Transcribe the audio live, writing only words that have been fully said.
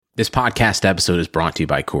This podcast episode is brought to you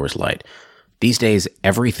by Coors Light. These days,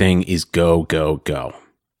 everything is go, go, go.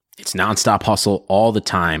 It's nonstop hustle all the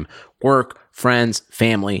time. Work, friends,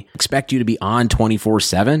 family expect you to be on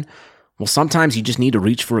 24/7. Well, sometimes you just need to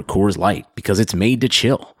reach for a Coors Light because it's made to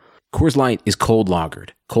chill. Coors Light is cold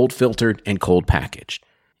lagered, cold filtered, and cold packaged.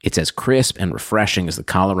 It's as crisp and refreshing as the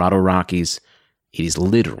Colorado Rockies. It is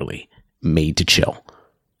literally made to chill.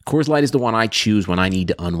 Coors Light is the one I choose when I need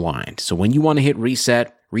to unwind. So when you want to hit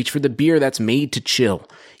reset, reach for the beer that's made to chill.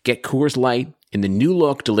 Get Coors Light in the new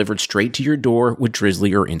look delivered straight to your door with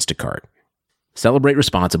Drizzly or Instacart. Celebrate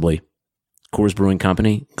responsibly. Coors Brewing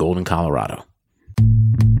Company, Golden, Colorado.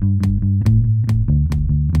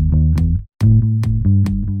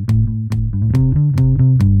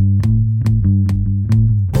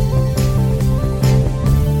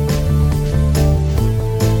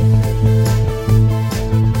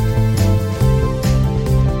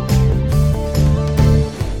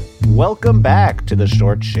 Welcome back to the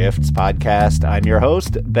Short Shifts podcast. I'm your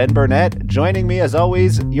host, Ben Burnett. Joining me, as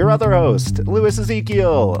always, your other host, Louis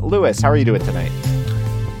Ezekiel. Louis, how are you doing tonight?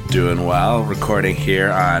 Doing well. Recording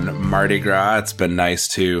here on Mardi Gras. It's been nice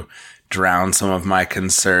to drown some of my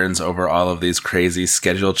concerns over all of these crazy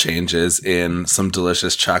schedule changes in some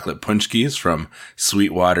delicious chocolate punchkis from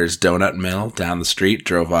Sweetwater's Donut Mill down the street.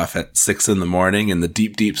 Drove off at 6 a.m. in the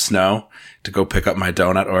deep, deep snow to go pick up my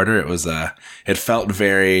donut order. It felt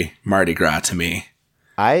very Mardi Gras to me.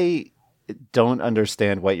 I don't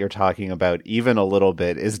understand what you're talking about even a little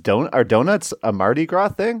bit. Are donuts a Mardi Gras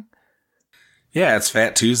thing? Yeah, it's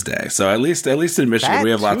Fat Tuesday. So at least in Michigan, Fat we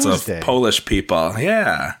have lots Tuesday. of Polish people.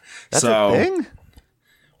 Yeah. That's a thing?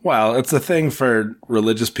 Well, it's a thing for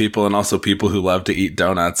religious people and also people who love to eat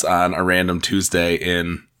donuts on a random Tuesday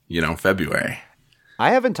in, February.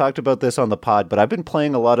 I haven't talked about this on the pod, but I've been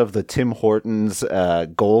playing a lot of the Tim Hortons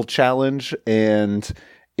Goal Challenge, and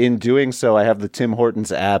in doing so, I have the Tim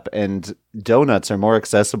Hortons app, and donuts are more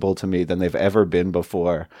accessible to me than they've ever been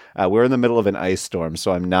before. We're in the middle of an ice storm,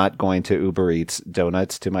 so I'm not going to Uber Eats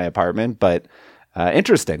donuts to my apartment, but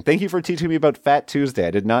interesting. Thank you for teaching me about Fat Tuesday.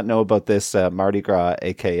 I did not know about this Mardi Gras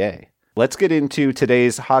AKA. Let's get into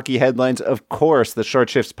today's hockey headlines. Of course, the Short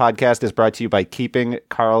Shifts podcast is brought to you by Keeping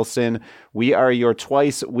Karlsson. We are your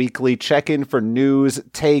twice weekly check-in for news,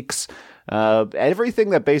 takes, everything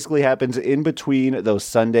that basically happens in between those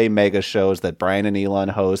Sunday mega shows that Brian and Elon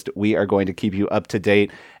host. We are going to keep you up to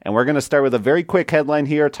date. And we're going to start with a very quick headline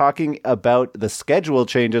here talking about the schedule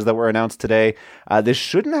changes that were announced today. This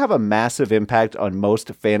shouldn't have a massive impact on most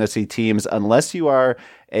fantasy teams unless you are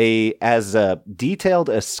as detailed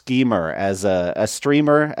a schemer, as a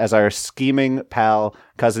streamer, as our scheming pal,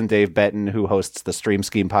 cousin Dave Betton, who hosts the Stream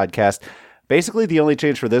Scheme podcast. Basically, the only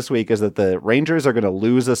change for this week is that the Rangers are going to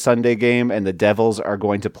lose a Sunday game and the Devils are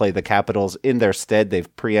going to play the Capitals in their stead.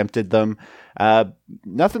 They've preempted them.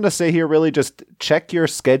 Nothing to say here, really. Just check your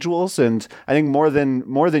schedules, and I think more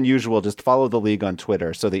than usual, just follow the league on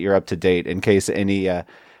Twitter so that you're up to date in case any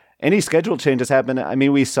schedule changes happen. I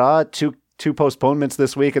mean, we saw two postponements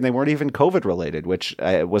this week, and they weren't even COVID related, which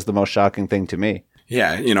was the most shocking thing to me.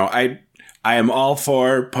 Yeah, I am all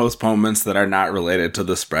for postponements that are not related to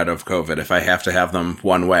the spread of COVID. If I have to have them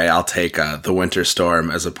one way, I'll take the winter storm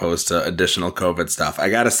as opposed to additional COVID stuff. I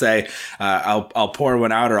gotta say, I'll pour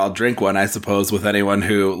one out or I'll drink one, I suppose, with anyone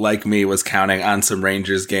who, like me, was counting on some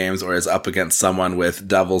Rangers games or is up against someone with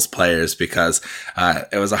Devils players, because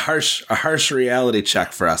it was a harsh reality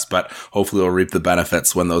check for us. But hopefully, we'll reap the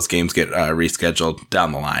benefits when those games get rescheduled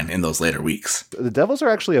down the line in those later weeks. The Devils are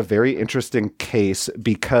actually a very interesting case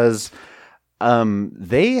because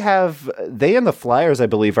they and the Flyers, I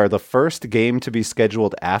believe, are the first game to be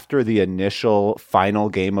scheduled after the initial final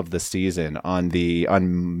game of the season on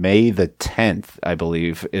May the 10th, I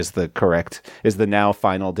believe, is the now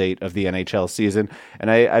final date of the NHL season.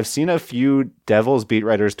 And I've seen a few Devils beat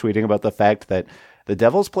writers tweeting about the fact that the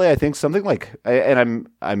Devils play, I think, something like, and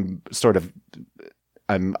I'm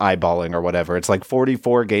eyeballing or whatever. It's like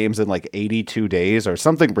 44 games in like 82 days or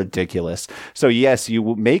something ridiculous. So yes,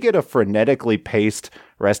 you may get a frenetically paced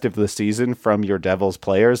rest of the season from your Devils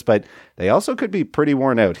players, but they also could be pretty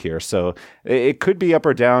worn out here. So it could be up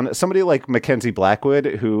or down. Somebody like Mackenzie Blackwood,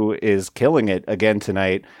 who is killing it again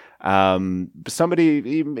tonight,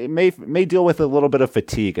 somebody may deal with a little bit of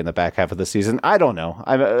fatigue in the back half of the season. I don't know.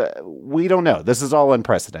 We don't know. This is all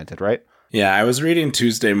unprecedented, right? Yeah, I was reading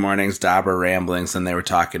Tuesday morning's Dobber Ramblings, and they were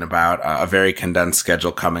talking about a very condensed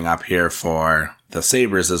schedule coming up here for the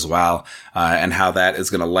Sabres as well, and how that is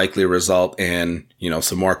going to likely result in,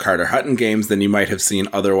 some more Carter Hutton games than you might have seen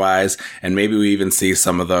otherwise. And maybe we even see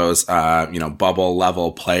some of those, bubble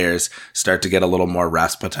level players start to get a little more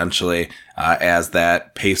rest potentially, as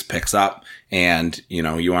that pace picks up. And,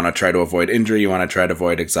 you want to try to avoid injury. You want to try to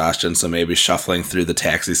avoid exhaustion. So maybe shuffling through the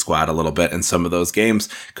taxi squad a little bit in some of those games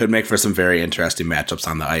could make for some very interesting matchups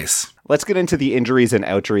on the ice. Let's get into the injuries and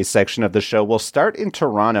outjuries section of the show. We'll start in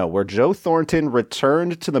Toronto, where Joe Thornton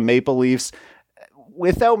returned to the Maple Leafs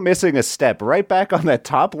without missing a step. Right back on that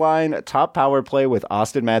top line, top power play with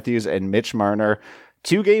Austin Matthews and Mitch Marner.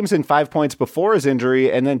 2 games and 5 points before his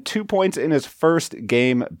injury, and then 2 points in his first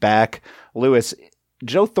game back. Lewis,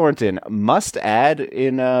 Joe Thornton must add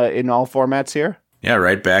in all formats here. Yeah,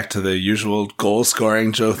 right back to the usual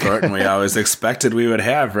goal-scoring Joe Thornton we always expected we would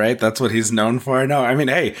have, right? That's what he's known for. No, I mean,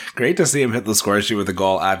 hey, great to see him hit the score sheet with a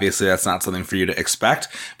goal. Obviously, that's not something for you to expect.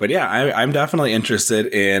 But yeah, I'm definitely interested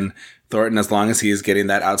in Thornton as long as he is getting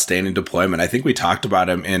that outstanding deployment. I think we talked about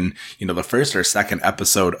him in, the first or second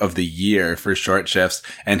episode of the year for short shifts,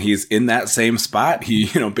 and he's in that same spot.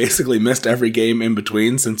 He, basically missed every game in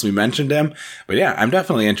between since we mentioned him. But yeah, I'm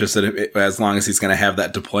definitely interested as long as he's going to have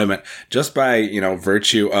that deployment just by,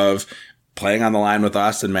 virtue of playing on the line with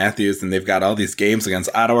Austin Matthews, and they've got all these games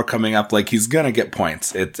against Ottawa coming up. Like, he's going to get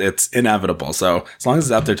points. It's inevitable. So as long as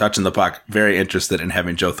he's out there touching the puck, very interested in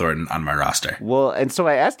having Joe Thornton on my roster. Well, and so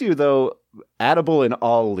I asked you, though, addable in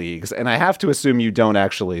all leagues, and I have to assume you don't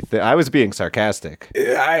actually. I was being sarcastic.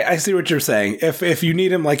 I see what you're saying. If you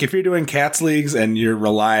need him, like if you're doing Cats leagues and you're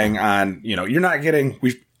relying on, you're not getting,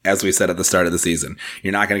 as we said at the start of the season,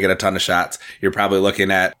 you're not going to get a ton of shots. You're probably looking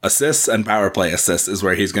at assists, and power play assists is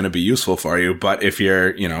where he's going to be useful for you. But if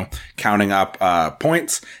you're, counting up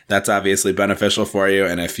points, that's obviously beneficial for you.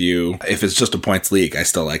 And if it's just a points league, I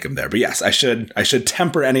still like him there. But yes, I should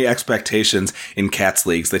temper any expectations in Cats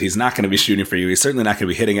leagues that he's not going to be shooting for you. He's certainly not going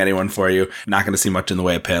to be hitting anyone for you. Not going to see much in the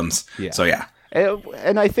way of PIMs. Yeah. So yeah.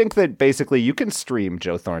 And I think that basically you can stream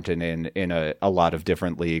Joe Thornton in a lot of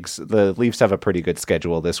different leagues. The Leafs have a pretty good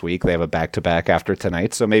schedule this week. They have a back-to-back after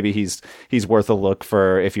tonight, so maybe he's worth a look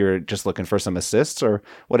for if you're just looking for some assists or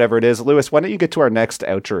whatever it is. Lewis, why don't you get to our next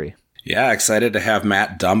outjury? Yeah, excited to have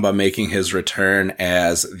Matt Dumba making his return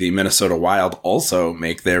as the Minnesota Wild also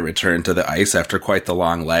make their return to the ice after quite the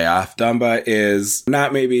long layoff. Dumba is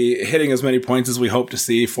not maybe hitting as many points as we hope to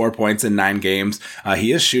see, 4 points in 9 games.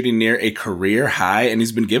 He is shooting near a career high, and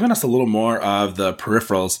he's been giving us a little more of the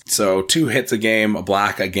peripherals. So 2 hits a game, a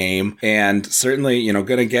block a game, and certainly,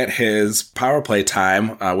 going to get his power play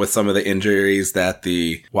time with some of the injuries that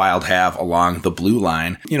the Wild have along the blue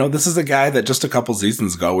line. This is a guy that just a couple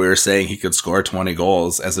seasons ago we were saying he could score 20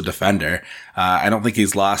 goals as a defender. I don't think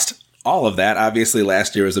he's lost all of that. Obviously,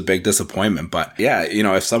 last year was a big disappointment. But yeah,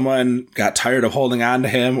 if someone got tired of holding on to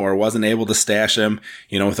him or wasn't able to stash him,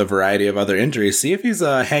 with a variety of other injuries, see if he's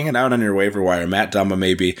hanging out on your waiver wire. Matt Dumba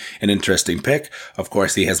may be an interesting pick. Of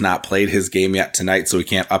course, he has not played his game yet tonight, so we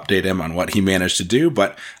can't update him on what he managed to do.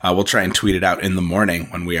 But we'll try and tweet it out in the morning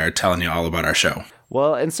when we are telling you all about our show.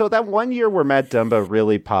 Well, and so that one year where Matt Dumba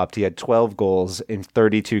really popped, he had 12 goals in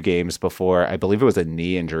 32 games before, I believe it was a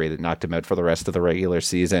knee injury that knocked him out for the rest of the regular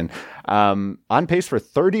season. On pace for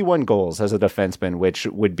 31 goals as a defenseman, which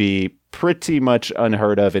would be pretty much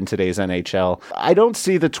unheard of in today's NHL. I don't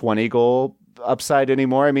see the 20-goal upside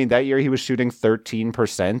anymore. I mean, that year he was shooting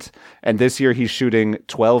 13%, and this year he's shooting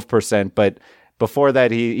 12%, but before that,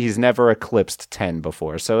 he's never eclipsed 10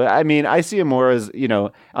 before. So, I mean, I see him more as,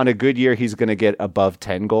 on a good year, he's going to get above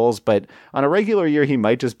 10 goals. But on a regular year, he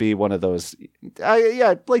might just be one of those,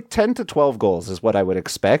 like 10 to 12 goals is what I would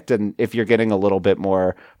expect. And if you're getting a little bit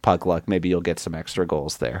more puck luck, maybe you'll get some extra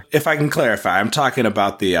goals there. If I can clarify, I'm talking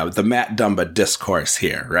about the Matt Dumba discourse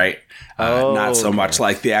here, right? Not so much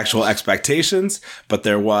like the actual expectations, but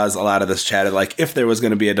there was a lot of this chatter, like if there was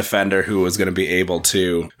going to be a defender who was going to be able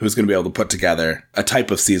to put together a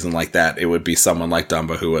type of season like that, it would be someone like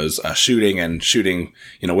Dumba who was shooting,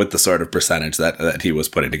 with the sort of percentage that he was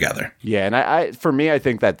putting together. Yeah, and I for me, I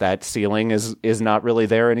think that ceiling is not really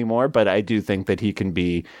there anymore, but I do think that he can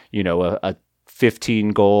be, a 15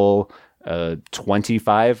 goal,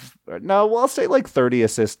 25, I'll say like 30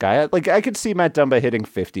 assist guy. Like I could see Matt Dumba hitting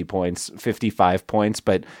 50 points, 55 points,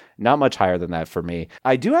 but not much higher than that for me.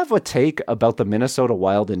 I do have a take about the Minnesota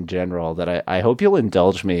Wild in general that I hope you'll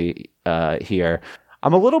indulge me here.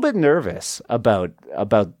 I'm a little bit nervous about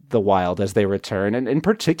the Wild as they return, and in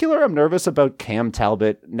particular, I'm nervous about Cam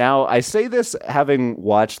Talbot. Now, I say this having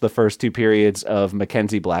watched the first 2 periods of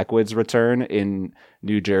Mackenzie Blackwood's return in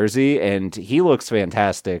New Jersey, and he looks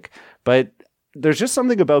fantastic. But there's just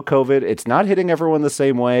something about COVID. It's not hitting everyone the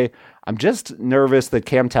same way. I'm just nervous that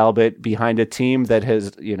Cam Talbot behind a team that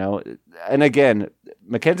has, and again,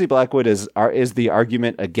 Mackenzie Blackwood is the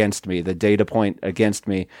argument against me, the data point against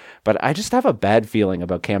me. But I just have a bad feeling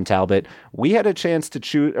about Cam Talbot. We had a chance to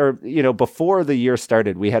choose, before the year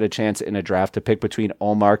started, we had a chance in a draft to pick between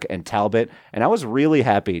Ullmark and Talbot. And I was really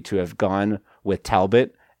happy to have gone with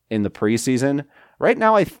Talbot in the preseason. Right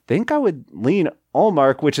now, I think I would lean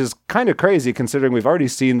Ullmark, which is kind of crazy considering we've already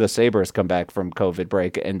seen the Sabres come back from COVID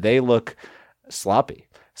break and they look sloppy.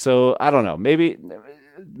 So I don't know. Maybe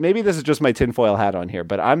this is just my tinfoil hat on here,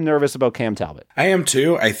 but I'm nervous about Cam Talbot. I am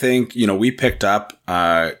too. I think, we picked up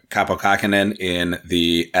Kaapo Kähkönen in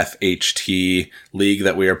the FHT league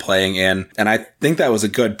that we are playing in. And I think that was a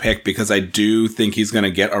good pick because I do think he's going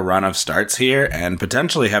to get a run of starts here and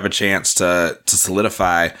potentially have a chance to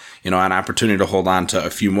solidify, an opportunity to hold on to a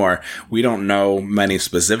few more. We don't know many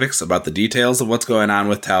specifics about the details of what's going on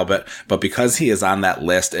with Talbot, but because he is on that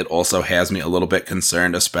list, it also has me a little bit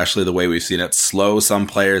concerned, especially the way we've seen it slow some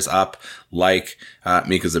players up, like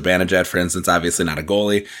Mika Zibanejad, for instance, obviously not a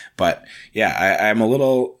goalie. But yeah,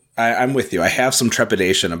 I'm with you. I have some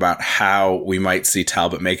trepidation about how we might see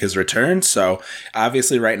Talbot make his return. So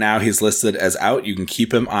obviously right now he's listed as out. You can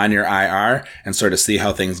keep him on your IR and sort of see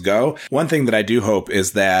how things go. One thing that I do hope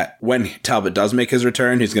is that when Talbot does make his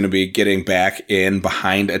return, he's going to be getting back in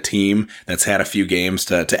behind a team that's had a few games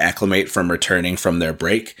to acclimate from returning from their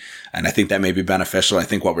break. And I think that may be beneficial. I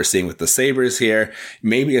think what we're seeing with the Sabres here,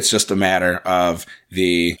 maybe it's just a matter of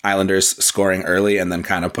the Islanders scoring early and then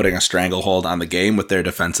kind of putting a stranglehold on the game with their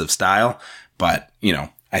defensive style. But,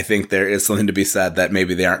 I think there is something to be said that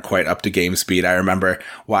maybe they aren't quite up to game speed. I remember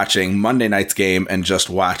watching Monday night's game and just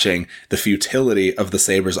watching the futility of the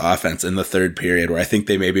Sabres offense in the third period, where I think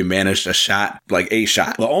they maybe managed a shot.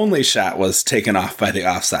 The only shot was taken off by the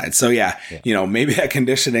offside. So maybe that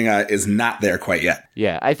conditioning is not there quite yet.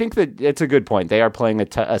 Yeah, I think that it's a good point. They are playing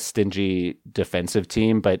a stingy defensive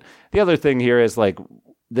team. But the other thing here is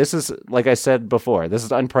this is, like I said before, this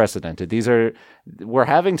is unprecedented. We're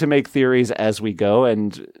having to make theories as we go,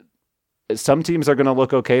 and some teams are going to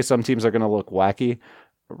look okay, some teams are going to look wacky.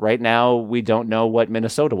 Right now, we don't know what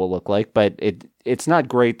Minnesota will look like, but it's not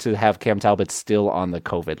great to have Cam Talbot still on the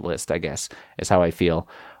COVID list, I guess, is how I feel.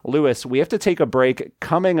 Lewis, we have to take a break.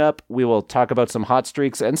 Coming up, we will talk about some hot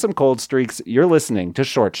streaks and some cold streaks. You're listening to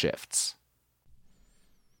Short Shifts.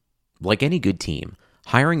 Like any good team,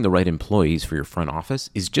 hiring the right employees for your front office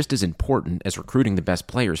is just as important as recruiting the best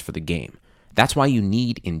players for the game. That's why you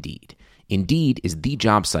need Indeed. Indeed is the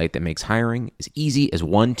job site that makes hiring as easy as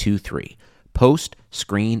 1, 2, 3. Post,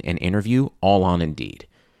 screen, and interview all on Indeed.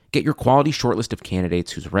 Get your quality shortlist of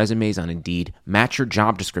candidates whose resumes on Indeed match your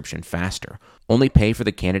job description faster. Only pay for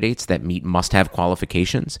the candidates that meet must-have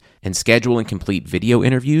qualifications, and schedule and complete video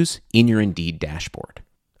interviews in your Indeed dashboard.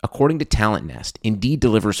 According to Talent Nest, Indeed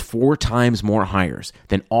delivers 4 times more hires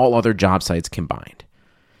than all other job sites combined.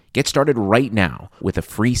 Get started right now with a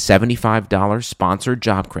free $75 sponsored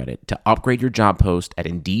job credit to upgrade your job post at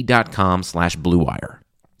Indeed.com/Blue Wire.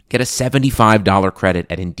 Get a $75 credit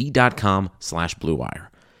at Indeed.com/Blue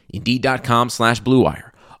Wire. Indeed.com/Blue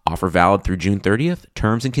Wire. Offer valid through June 30th.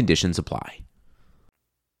 Terms and conditions apply.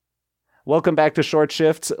 Welcome back to Short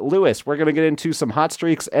Shifts. Lewis, we're going to get into some hot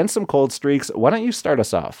streaks and some cold streaks. Why don't you start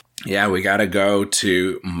us off? Yeah, we got to go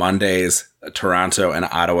to Monday's Toronto and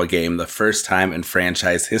Ottawa game, the first time in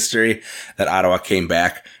franchise history that Ottawa came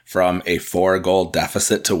back from a 4-goal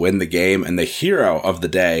deficit to win the game. And the hero of the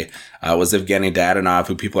day was Evgeny Dadonov,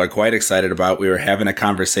 who people are quite excited about. We were having a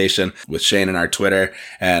conversation with Shane in our Twitter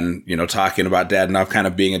and, talking about Dadonov kind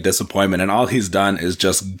of being a disappointment. And all he's done is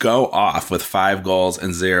just go off with 5 goals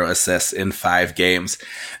and 0 assists in 5 games.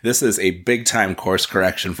 This is a big time course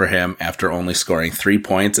correction for him after only scoring 3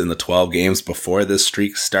 points in the 12 games before this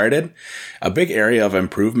streak started. A big area of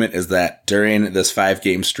improvement is that during this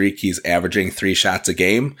 5-game streak, he's averaging 3 shots a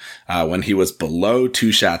game, when he was below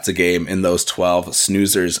 2 shots a game in those 12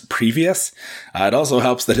 snoozers previous. It also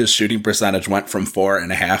helps that his shooting percentage went from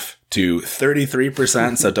 4.5 to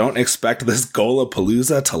 33%, so don't expect this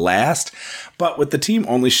goal-a-palooza to last. But with the team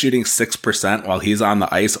only shooting 6% while he's on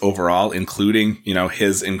the ice overall, including,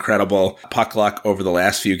 his incredible puck luck over the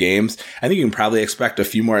last few games, I think you can probably expect a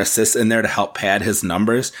few more assists in there to help pad his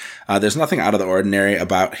numbers. There's nothing out of the ordinary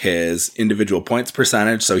about his individual points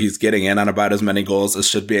percentage, so he's getting in on about as many goals as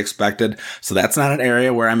should be expected. So that's not an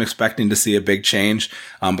area where I'm expecting to see a big change.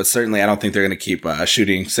 But certainly I don't think they're going to keep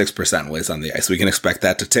shooting 6% while he's on the ice. We can expect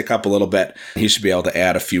that to tick up a little bit. He should be able to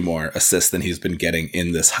add a few more assists than he's been getting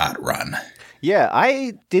in this hot run. Yeah,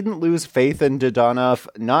 I didn't lose faith in Dodonov,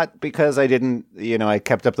 not because I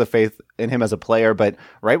kept up the faith in him as a player, but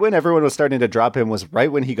right when everyone was starting to drop him was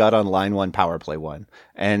right when he got on line 1, power play 1.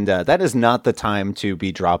 And that is not the time to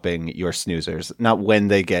be dropping your snoozers, not when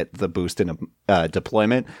they get the boost in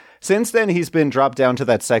deployment. Since then, he's been dropped down to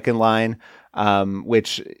that second line,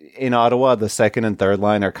 which in Ottawa, the second and third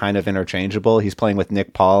line are kind of interchangeable. He's playing with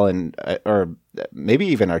Nick Paul or maybe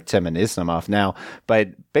even Artem Anisimov now, but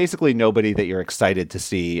basically nobody that you're excited to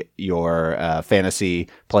see your fantasy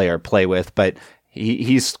player play with. But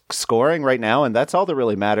he's scoring right now, and that's all that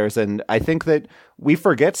really matters. And I think that we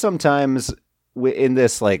forget sometimes in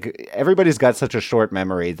this, like, everybody's got such a short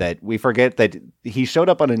memory that we forget that he showed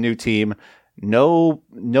up on a new team, no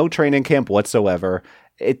training camp whatsoever.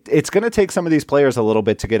 It's going to take some of these players a little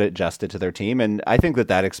bit to get adjusted to their team, and I think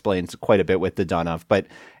that explains quite a bit with Dodonov. But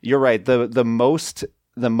you're right, the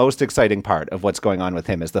most exciting part of what's going on with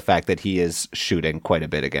him is the fact that he is shooting quite a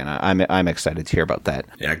bit again. I'm excited to hear about that.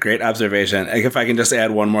 Yeah, great observation. If I can just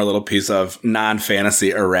add one more little piece of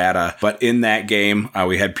non-fantasy errata, but in that game,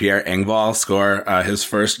 we had Pierre Engvall score his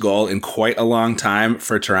first goal in quite a long time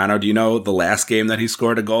for Toronto. Do you know the last game that he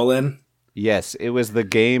scored a goal in? Yes, it was the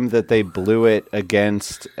game that they blew it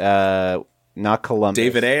against, not Columbus.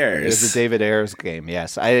 David Ayers. It was the David Ayers game,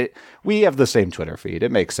 yes. We have the same Twitter feed.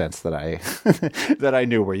 It makes sense that I that I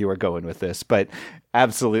knew where you were going with this. But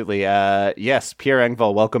absolutely, yes, Pierre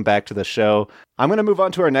Engvall, welcome back to the show. I'm going to move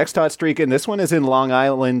on to our next hot streak, and this one is in Long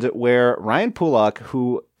Island, where Ryan Pulock,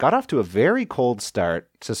 who got off to a very cold start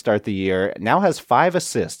to start the year, now has 5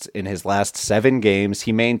 assists in his last 7 games.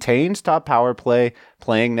 He maintains top power play,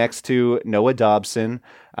 playing next to Noah Dobson,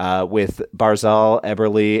 with Barzal,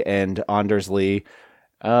 Eberle, and Anders Lee.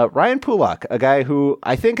 Ryan Pulock, a guy who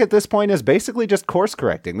I think at this point is basically just course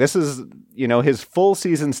correcting. This is, his full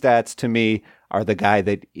season stats to me are the guy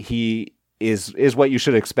that he is what you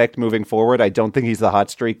should expect moving forward. I don't think he's the hot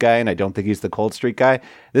streak guy, and I don't think he's the cold streak guy.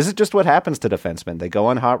 This is just what happens to defensemen. They go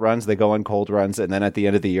on hot runs, they go on cold runs, and then at the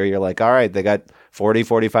end of the year, you're like, all right, they got 40,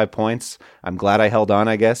 45 points. I'm glad I held on,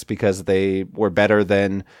 I guess, because they were better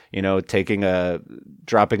than,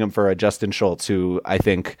 dropping him for a Justin Schultz, who I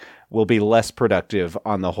think will be less productive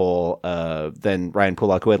on the whole than Ryan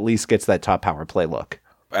Pulock, who at least gets that top power play look.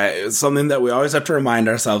 Something that we always have to remind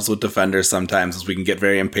ourselves with defenders sometimes is we can get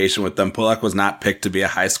very impatient with them. Pulock was not picked to be a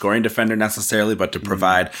high-scoring defender necessarily, but to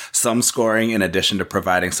provide some scoring in addition to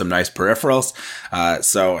providing some nice peripherals.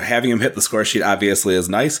 So having him hit the score sheet obviously is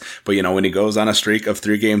nice, but when he goes on a streak of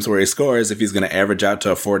 3 games where he scores, if he's going to average out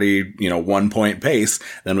to a 1-point pace,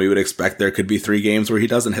 then we would expect there could be 3 games where he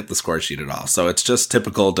doesn't hit the score sheet at all. So it's just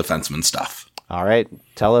typical defenseman stuff. All right,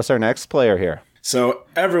 tell us our next player here. So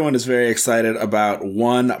everyone is very excited about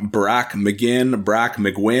one Brock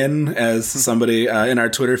McGuinn, as somebody in our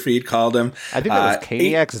Twitter feed called him. I think that was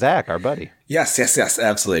Kaniak Zach, our buddy. Yes,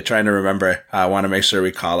 absolutely. Trying to remember. I want to make sure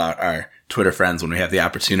we call out our Twitter friends when we have the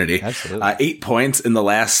opportunity. Absolutely. 8 points in the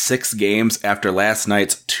last 6 games after last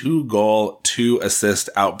night's 2-goal, 2-assist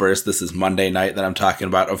outburst. This is Monday night that I'm talking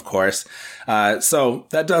about, of course. So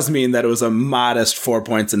that does mean that it was a modest 4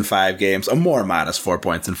 points in 5 games, a more modest 4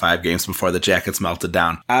 points in 5 games before the Jackets melted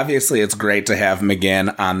down. Obviously, it's great to have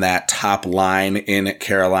McGinn on that top line in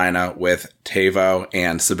Carolina with Teuvo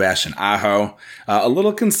and Sebastian Aho. A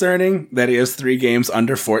little concerning that he has 3 games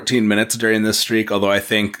under 14 minutes during this streak, although I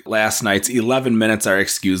think last night's 11 minutes are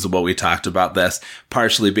excusable. We talked about this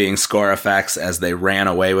partially being score effects as they ran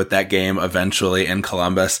away with that game eventually in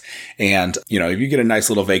Columbus. And, if you get a nice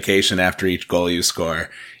little vacation after each goal you score,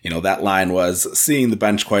 that line was seeing the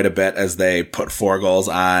bench quite a bit as they put 4 goals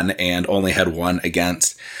on and only had 1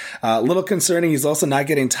 against. A little concerning, he's also not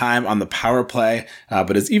getting time on the power play,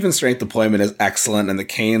 but his even strength deployment is excellent, and the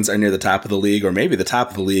Canes are near the top of the league, or maybe the top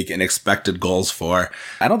of the league in expected goals for.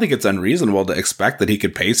 I don't think it's unreasonable to expect that he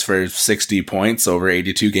could pace for 60 points over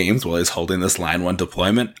 82 games while he's holding this line 1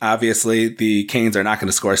 deployment. Obviously, the Canes are not going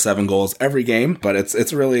to score 7 goals every game, but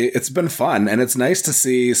it's been fun, and it's nice to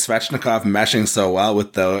see Svechnikov meshing so well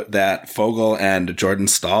with that Fogle and Jordan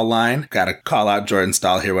Staal line. Gotta call out Jordan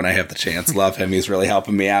Staal here when I have the chance. Love him. He's really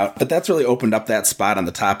helping me out. But that's really opened up that spot on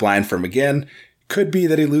the top line for McGinn. Could be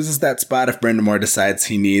that he loses that spot if Brendan Moore decides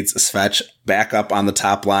he needs Svech back up on the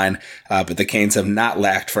top line. But the Canes have not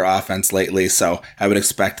lacked for offense lately, so I would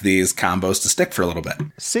expect these combos to stick for a little bit.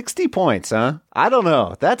 60 points, huh? I don't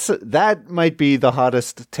know. That might be the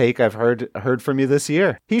hottest take I've heard from you this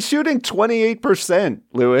year. He's shooting 28%,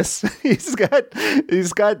 Lewis. He's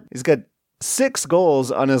got 6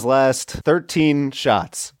 goals on his last 13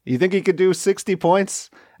 shots. You think he could do 60 points?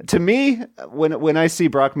 To me, when I see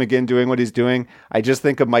Brock McGinn doing what he's doing, I just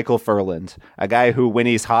think of Michael Furland, a guy who, when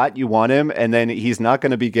he's hot, you want him, and then he's not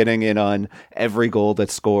going to be getting in on every goal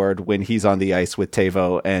that's scored when he's on the ice with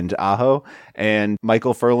Teuvo and Aho. And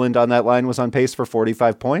Michael Furland on that line was on pace for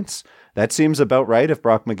 45 points. That seems about right if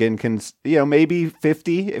Brock McGinn can, maybe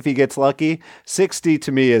 50 if he gets lucky. 60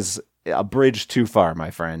 to me is a bridge too far,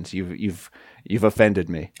 my friend. You've offended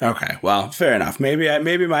me. Okay, well, fair enough.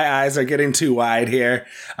 Maybe my eyes are getting too wide here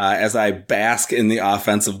as I bask in the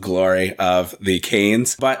offensive glory of the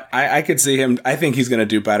Canes. But I could see him. I think he's going to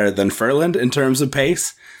do better than Furland in terms of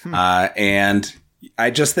pace. And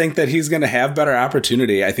I just think that he's going to have better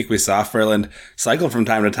opportunity. I think we saw Furland cycle from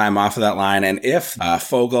time to time off of that line. And if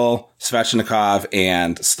Fogel, Svechnikov,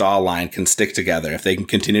 and Stahl line can stick together, if they can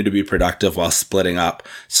continue to be productive while splitting up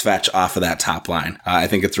Svech off of that top line, I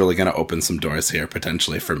think it's really going to open some doors here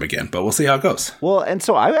potentially for McGinn. But we'll see how it goes. Well, and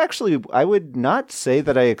so I would not say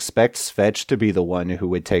that I expect Svech to be the one who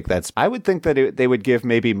would take that. I would think that they would give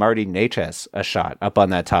maybe Marty Necas a shot up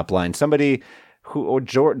on that top line. Somebody or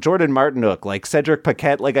Jordan Martinook, like Cedric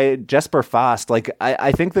Paquette, like Jesper Fast. Like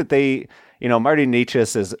I think that they, Marty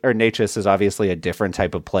Necas is obviously a different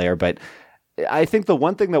type of player, but I think the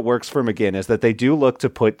one thing that works for McGinn is that they do look to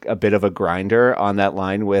put a bit of a grinder on that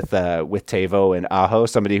line with Teuvo and Aho,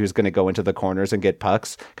 somebody who's going to go into the corners and get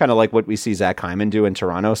pucks, kind of like what we see Zach Hyman do in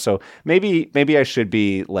Toronto. So maybe I should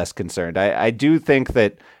be less concerned. I do think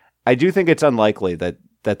it's unlikely that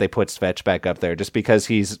they put Svech back up there just because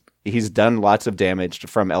he's done lots of damage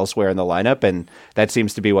from elsewhere in the lineup, and that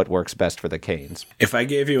seems to be what works best for the Canes. If I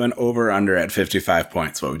gave you an over-under at 55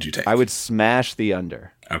 points, what would you take? I would smash the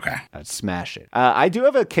under. Okay. I'd smash it. I do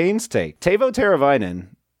have a Canes take. Teuvo Teravainen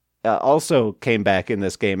also came back in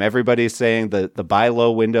this game. Everybody's saying the buy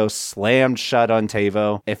low window slammed shut on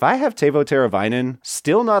Teuvo. If I have Teuvo Teravainen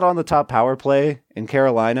still not on the top power play in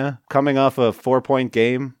Carolina, coming off a 4-point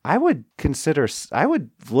game, I would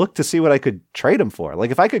look to see what I could trade him for.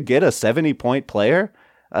 Like if I could get a 70-point player,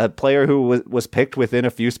 a player who was picked within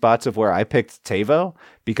a few spots of where I picked Teuvo,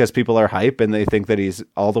 because people are hype and they think that he's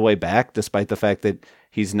all the way back, despite the fact that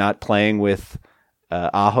he's not playing with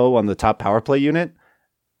Aho on the top power play unit,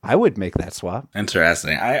 I would make that swap.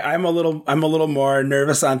 Interesting. I'm a little more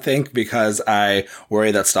nervous on Think because I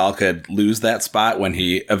worry that Stahl could lose that spot when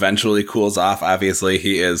he eventually cools off. Obviously,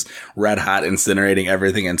 he is red hot, incinerating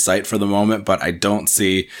everything in sight for the moment, but I don't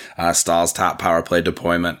see Stahl's top power play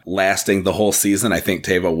deployment lasting the whole season. I think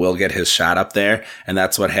Teuvo will get his shot up there, and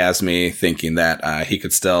that's what has me thinking that he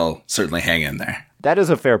could still certainly hang in there. That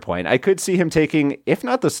is a fair point. I could see him taking, if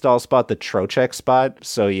not the Stahl spot, the Trocheck spot.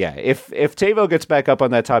 So yeah, if Teuvo gets back up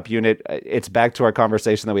on that top unit, it's back to our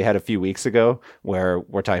conversation that we had a few weeks ago, where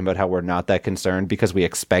we're talking about how we're not that concerned because we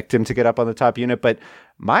expect him to get up on the top unit. But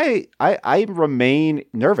I remain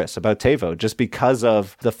nervous about Teuvo just because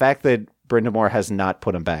of the fact that Brind'Amour has not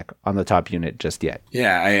put him back on the top unit just yet.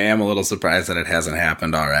 Yeah, I am a little surprised that it hasn't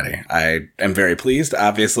happened already. I am very pleased,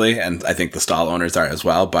 obviously, and I think the Stahl owners are as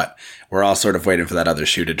well, but we're all sort of waiting for that other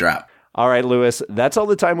shoe to drop. All right, Lewis, that's all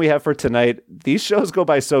the time we have for tonight. These shows go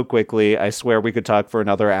by so quickly. I swear we could talk for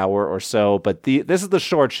another hour or so, but this is the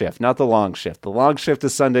short shift, not the long shift. The long shift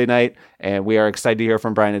is Sunday night, and we are excited to hear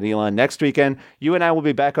from Brian and Elon next weekend. You and I will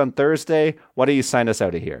be back on Thursday. Why don't you sign us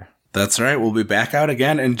out of here? That's right. We'll be back out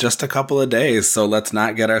again in just a couple of days. So let's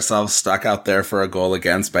not get ourselves stuck out there for a goal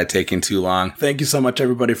against by taking too long. Thank you so much,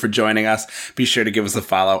 everybody, for joining us. Be sure to give us a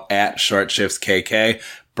follow at Short Shifts KK.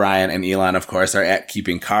 Brian and Elon, of course, are at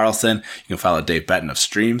Keeping Karlsson. You can follow Dave Betton of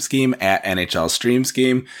Stream Scheme at NHL Stream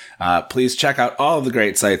Scheme. Please check out all of the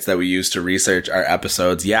great sites that we use to research our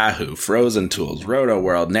episodes: Yahoo, Frozen Tools, Roto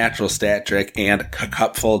World, Natural Stat Trick, and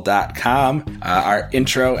Cupful.com. Our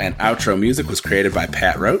intro and outro music was created by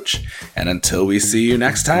Pat Roach. And until we see you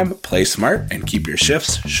next time, play smart and keep your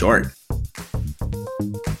shifts short.